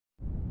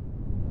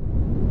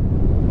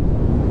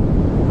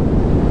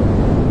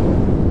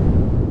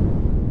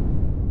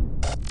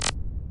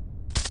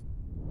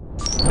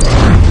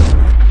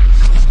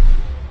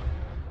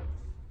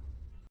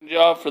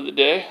for the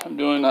day. I'm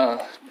doing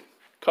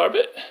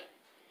carpet.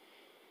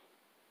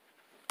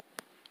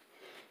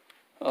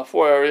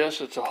 4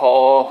 areas. It's a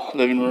hall,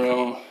 living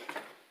room,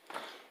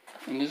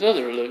 and this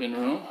other living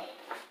room.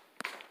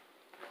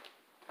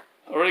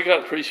 Already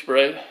got it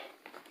pre-sprayed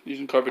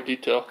using carpet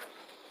detail,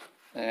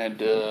 and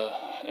then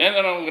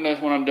I'm gonna,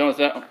 when I'm done with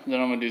that, then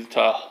I'm gonna do the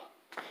tile.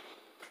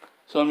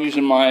 So I'm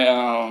using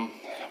my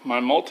my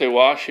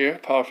multi-wash here,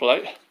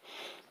 powrflite.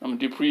 I'm gonna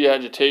do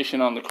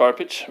pre-agitation on the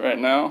carpets right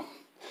now,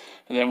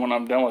 and then when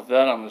I'm done with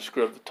that, I'm gonna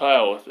scrub the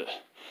tile with it.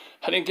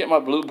 I didn't get my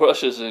blue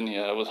brushes in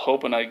yet. I was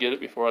hoping I'd get it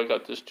before I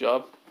got this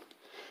job.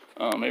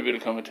 Maybe it'll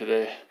come in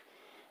today.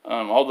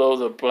 Although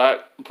the black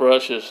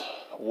brushes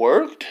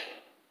worked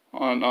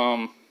on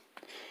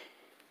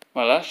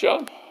my last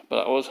job,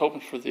 but I was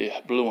hoping for the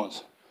blue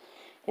ones.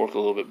 Work a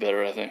little bit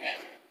better, I think.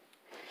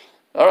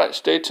 Alright,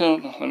 stay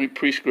tuned. Let me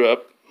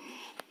pre-scrub.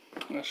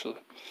 Actually,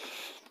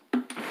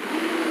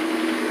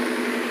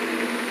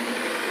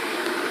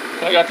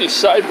 I got these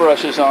side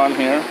brushes on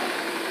here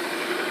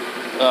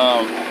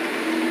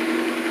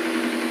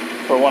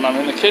for when I'm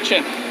in the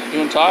kitchen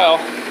doing tile.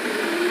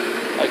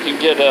 I can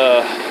get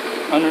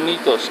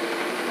underneath those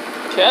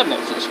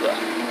cabinets and stuff,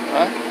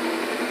 right?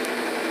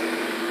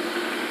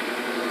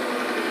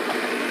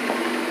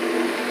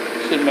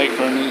 Should make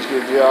for an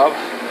easier job.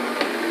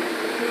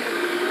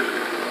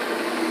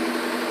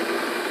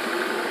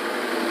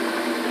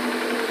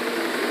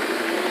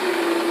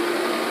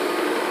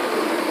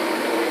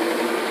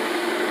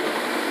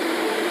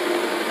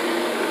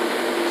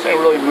 This thing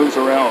really moves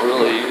around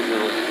really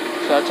easily.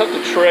 So I took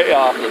the tray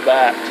off the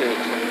back too,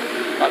 so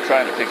I'm not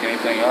trying to pick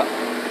anything up.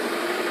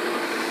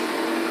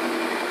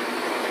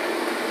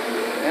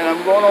 And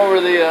I'm going over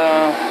the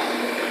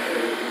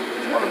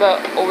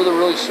over the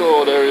really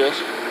soiled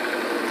areas.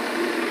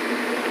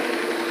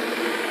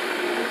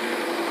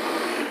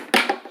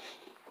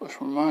 Which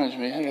reminds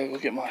me, I gotta go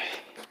get my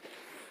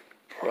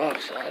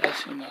peroxide. I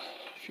seen a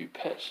few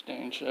pet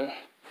stains there.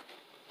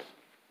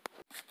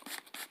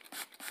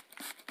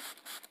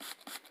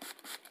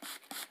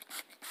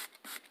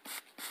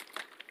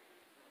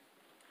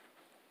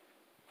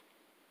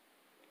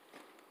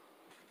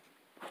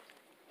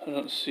 I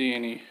don't see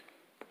any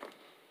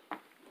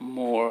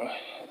more.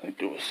 I think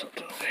there was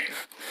something over here.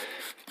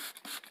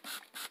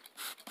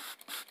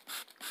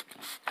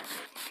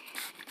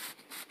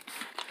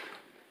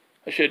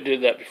 I should have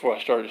did that before I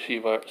started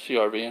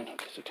CRBing,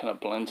 because it kind of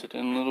blends it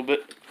in a little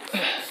bit.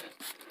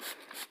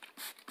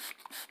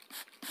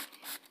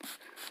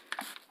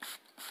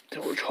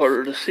 It was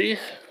harder to see,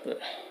 but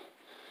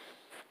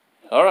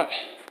all right.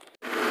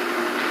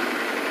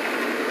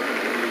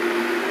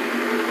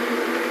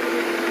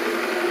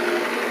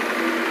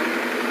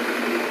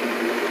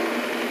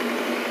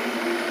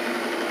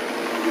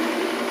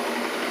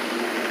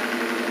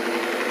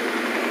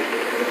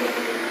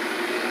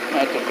 I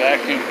have to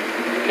vacuum,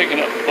 picking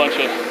up a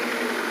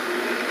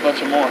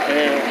bunch of more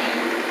hair.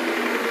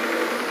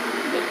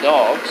 The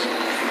dogs.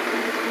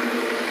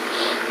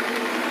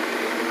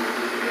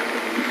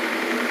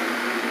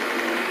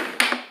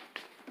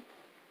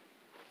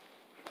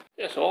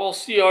 Yeah, so all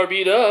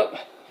CRB'd up.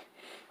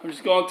 I'm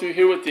just going through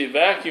here with the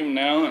vacuum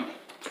now, and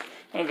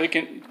I'm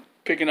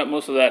picking up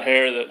most of that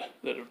hair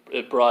that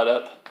it brought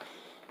up.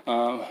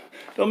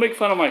 Don't make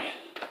fun of my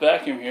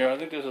vacuum here. I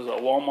think this is a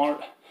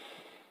Walmart.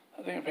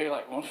 I think I paid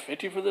like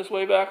 $150 for this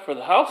way back for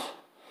the house.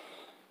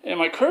 And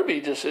my Kirby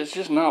it's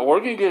just not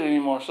working good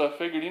anymore. So I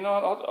figured, you know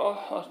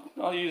what,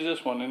 I'll use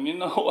this one. And you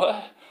know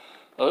what?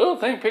 The little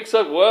thing picks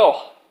up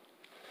well.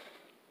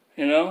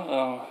 You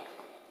know,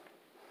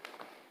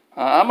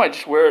 I might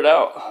just wear it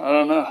out. I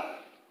don't know.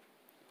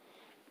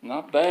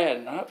 Not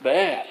bad, not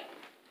bad.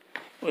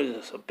 What is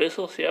this,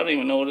 Abyssal? See, I don't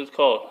even know what it's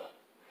called.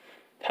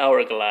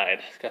 Power Glide.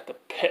 It's got the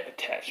pet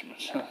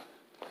attachments.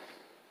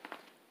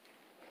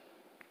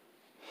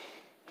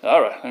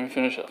 Alright, let me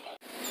finish up.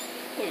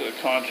 Look at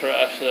the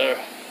contrast there.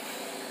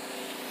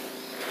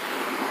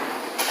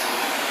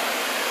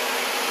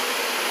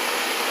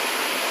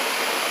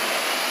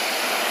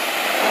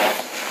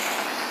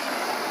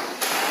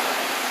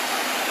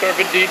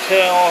 Carpet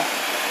detail,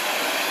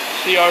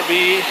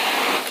 CRB,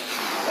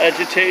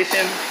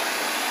 agitation.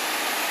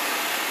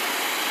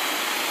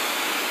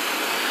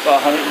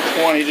 About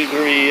 120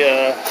 degree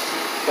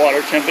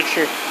water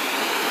temperature.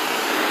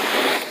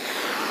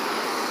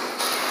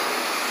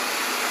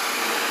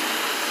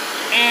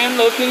 And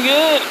looking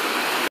good.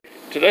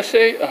 Did I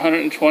say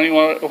 120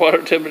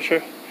 water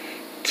temperature?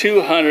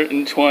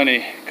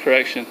 220,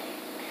 correction.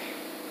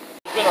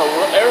 There's been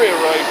an area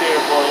right here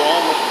for the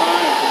longest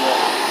time, from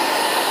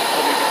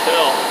what you can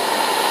tell.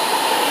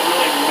 It's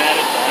really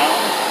matted down.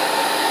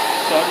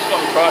 So I'm just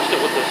going to cross it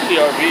with the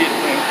CRB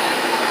thing.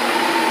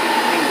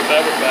 Bring the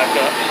fabric back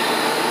up.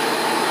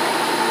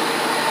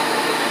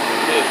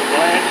 Get it to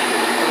blanch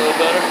a little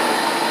better.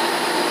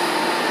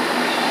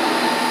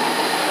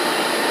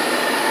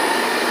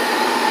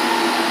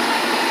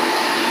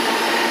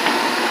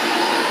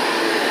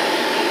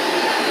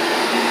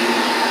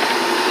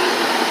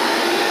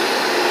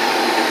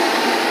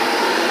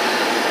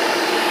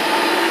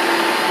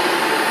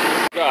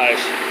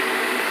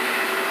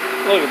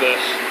 Look at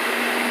this.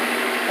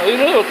 Now, these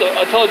are what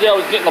I told you I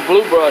was getting the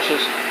blue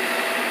brushes.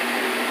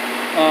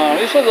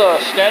 These are the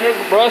standard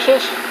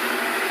brushes.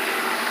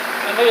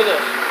 And look at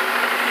this.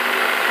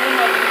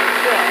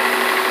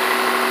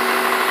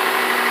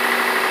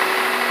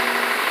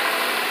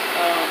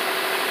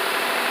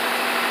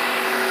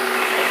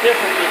 The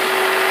difference is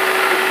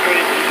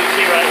crazy. You can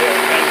see right here,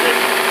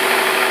 transition.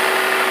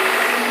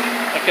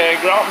 Okay,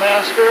 Grout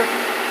Master.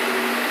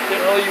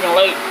 Didn't really even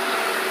let it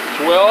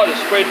well. I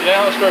just sprayed it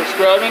down and started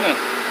scrubbing, and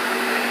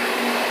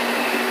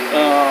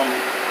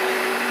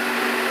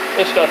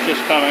this stuff's just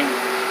coming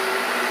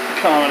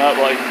up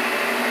like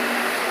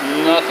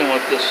nothing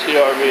with this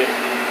CRV.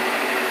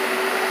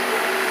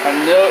 I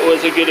know it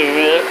was a good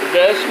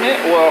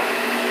investment. Well,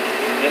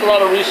 did a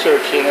lot of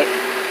research in it,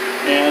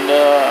 and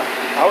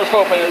I was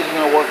hoping it was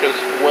going to work as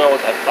well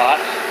as I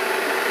thought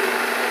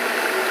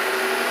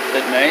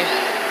it may.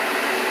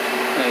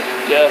 And it's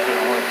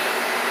definitely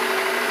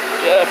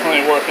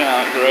working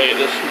out great.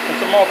 It's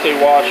a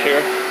multi-wash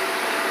here.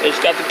 It's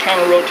got the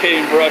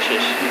counter-rotating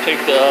brushes. You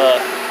take the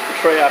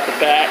tray out the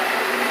back,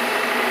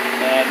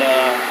 and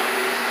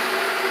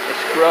it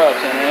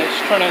scrubs, and it's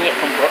turning it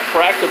from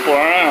black to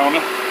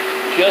brown.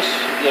 Just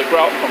the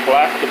grout from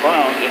black to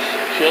brown,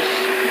 just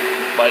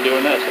by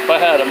doing this. If I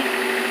had them,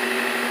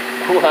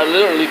 what I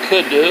literally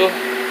could do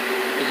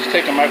is just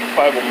take a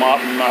microfiber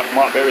mop and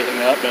mop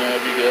everything up, and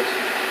it'd be good.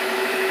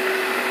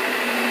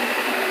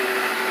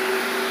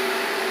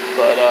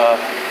 But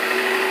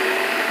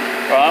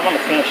well, I'm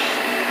gonna finish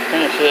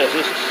this.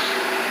 This is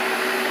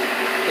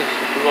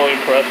really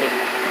impressive.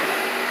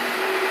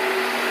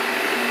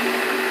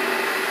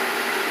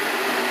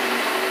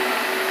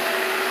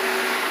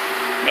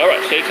 All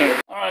right, stay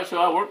tuned. All right, so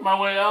I worked my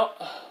way out.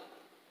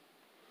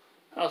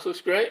 House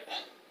looks great.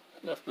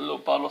 Left a little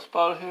bottle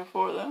spot here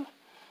for it then,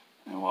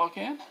 and walk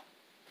in.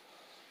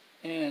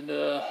 And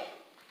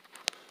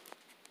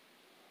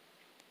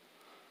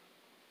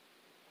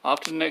off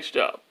to the next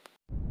job.